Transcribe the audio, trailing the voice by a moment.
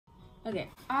Okay,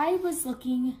 I was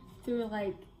looking through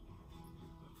like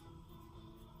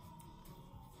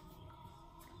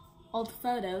old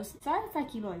photos. Sorry if I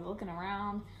keep like looking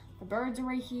around. The birds are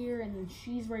right here and then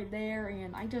she's right there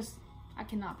and I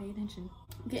cannot pay attention.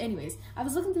 Okay, anyways, I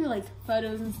was looking through like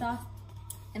photos and stuff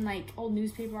and like old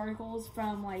newspaper articles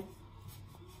from like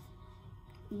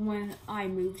when I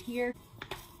moved here.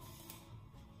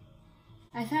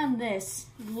 I found this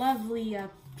lovely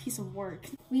piece of work.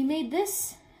 We made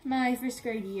this my first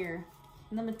grade year.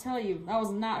 And I'm gonna tell you, that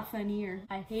was not a fun year.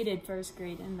 I hated first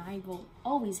grade and I will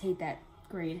always hate that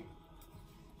grade.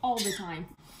 All the time.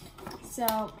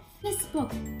 So, this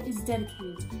book is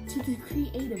dedicated to the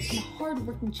creative and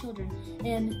hardworking children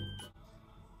and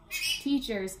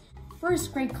teachers,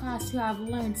 first grade class who have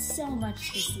learned so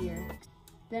much this year.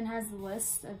 Then has a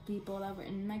list of people that were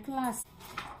in my class.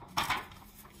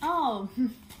 Oh,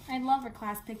 I love her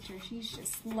class picture. She's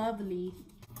just lovely.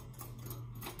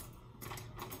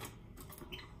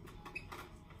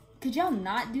 Could y'all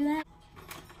not do that?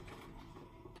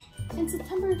 In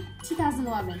September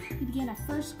 2011, we began our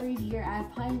first grade year at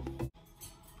Pine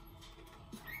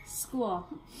School.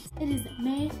 It is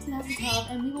May 2012,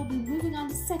 and we will be moving on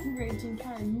to second grade to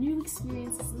encounter new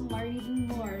experiences and learn even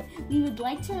more. We would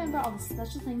like to remember all the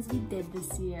special things we did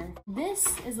this year. This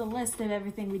is a list of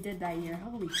everything we did that year.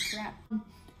 Holy crap.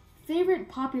 Favorite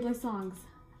popular songs?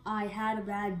 I Had a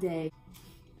Bad Day.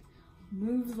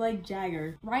 Moves Like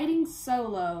Jagger. Riding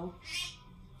Solo.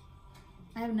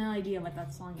 I have no idea what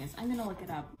that song is. I'm gonna look it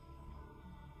up.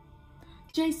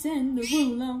 Jason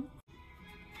Derulo.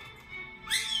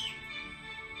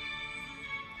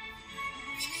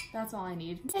 That's all I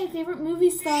need. Okay, favorite movie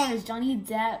stars: Johnny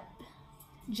Depp,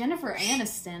 Jennifer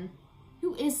Aniston.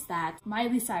 Who is that?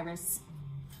 Miley Cyrus.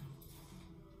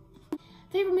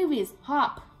 Favorite movies: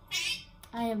 Hop.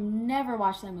 I have never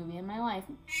watched that movie in my life.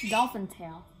 Dolphin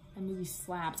Tale. That movie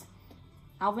slapped.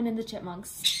 Alvin and the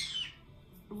Chipmunks.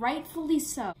 Rightfully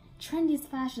So. Trendiest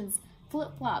fashions: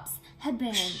 flip-flops,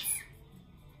 headbands,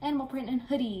 animal print and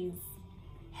hoodies,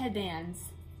 headbands.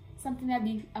 Something that'd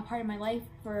be a part of my life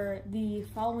for the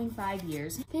following 5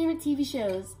 years. Favorite TV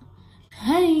shows: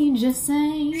 Hey,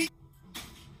 Jesse. Do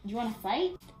you want to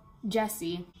fight?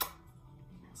 Jesse.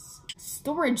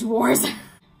 Storage Wars.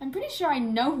 I'm pretty sure I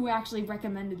know who actually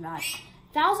recommended that.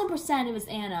 1000% it was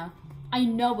Anna. I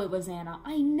know it was Anna.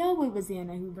 I know it was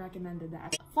Anna who recommended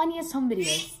that. Funniest home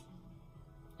videos.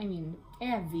 I mean,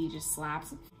 AFV just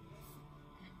slaps.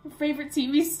 Favorite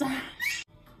TV star.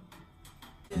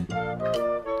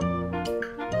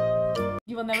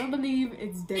 You will never believe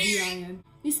it's Debbie Ryan.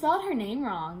 You spelled her name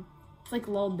wrong. It's like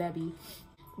Lil Debbie.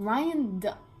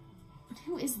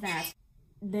 Who is that?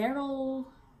 Daryl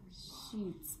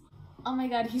Sheets. Oh my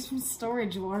god, he's from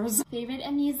Storage Wars. Favorite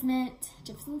amusement: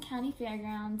 Jefferson County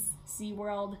Fairgrounds,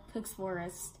 SeaWorld, Cook's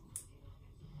Forest.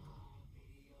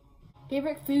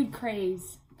 Favorite food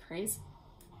craze?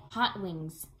 Hot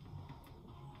wings.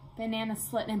 Banana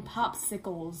split and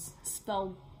popsicles.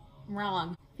 Spelled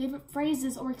wrong. Favorite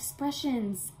phrases or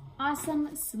expressions: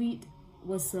 awesome, sweet,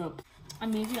 what's up. I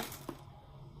mean, you know,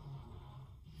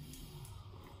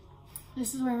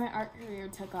 this is where my art career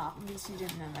took off, in case you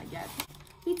didn't know that yet.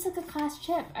 We took a class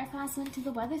trip. Our class went to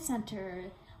the Weather Center.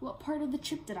 What part of the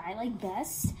trip did I like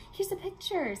best? Here's a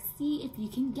picture. See if you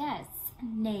can guess.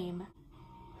 Name.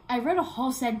 I wrote a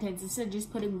whole sentence instead of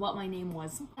just putting what my name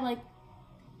was. I like...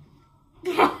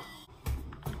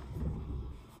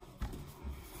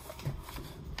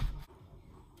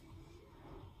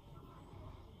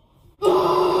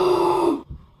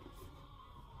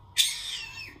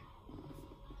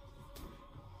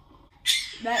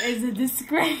 That is a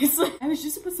disgrace. I was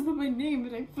just supposed to put my name,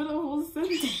 but I put a whole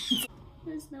sentence.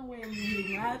 There's no way I'm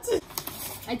reading that.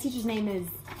 My teacher's name is...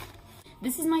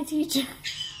 This is my teacher.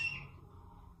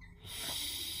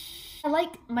 I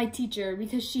like my teacher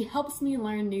because she helps me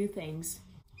learn new things.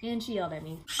 And she yelled at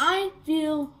me. I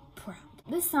feel proud.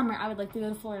 This summer, I would like to go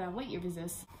to Florida. What year was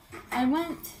this? I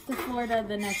went to Florida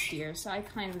the next year, so I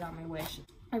kind of got my wish.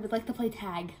 I would like to play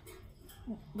tag.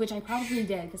 Which I probably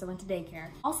did because I went to daycare.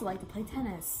 Also like to play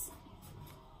tennis.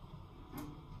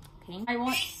 Pink. I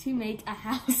want to make a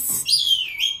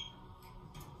house.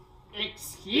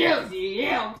 Excuse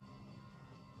you.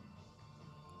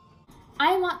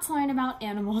 I want to learn about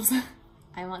animals.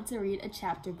 I want to read a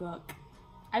chapter book.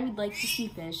 I would like to see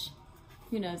fish.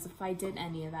 Who knows if I did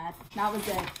any of that. That was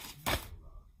it.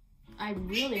 I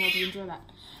really hope you enjoy that.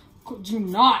 Could you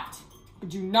not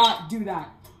do that?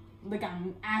 Like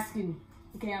I'm asking.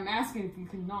 Okay, I'm asking if you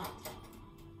could not.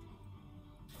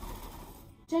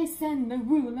 Jason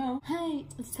Derulo. Hey,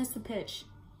 let's test the pitch.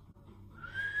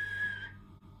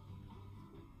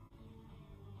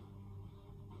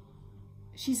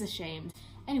 She's ashamed.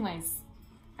 Anyways,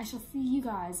 I shall see you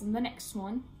guys in the next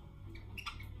one.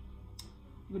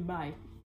 Goodbye.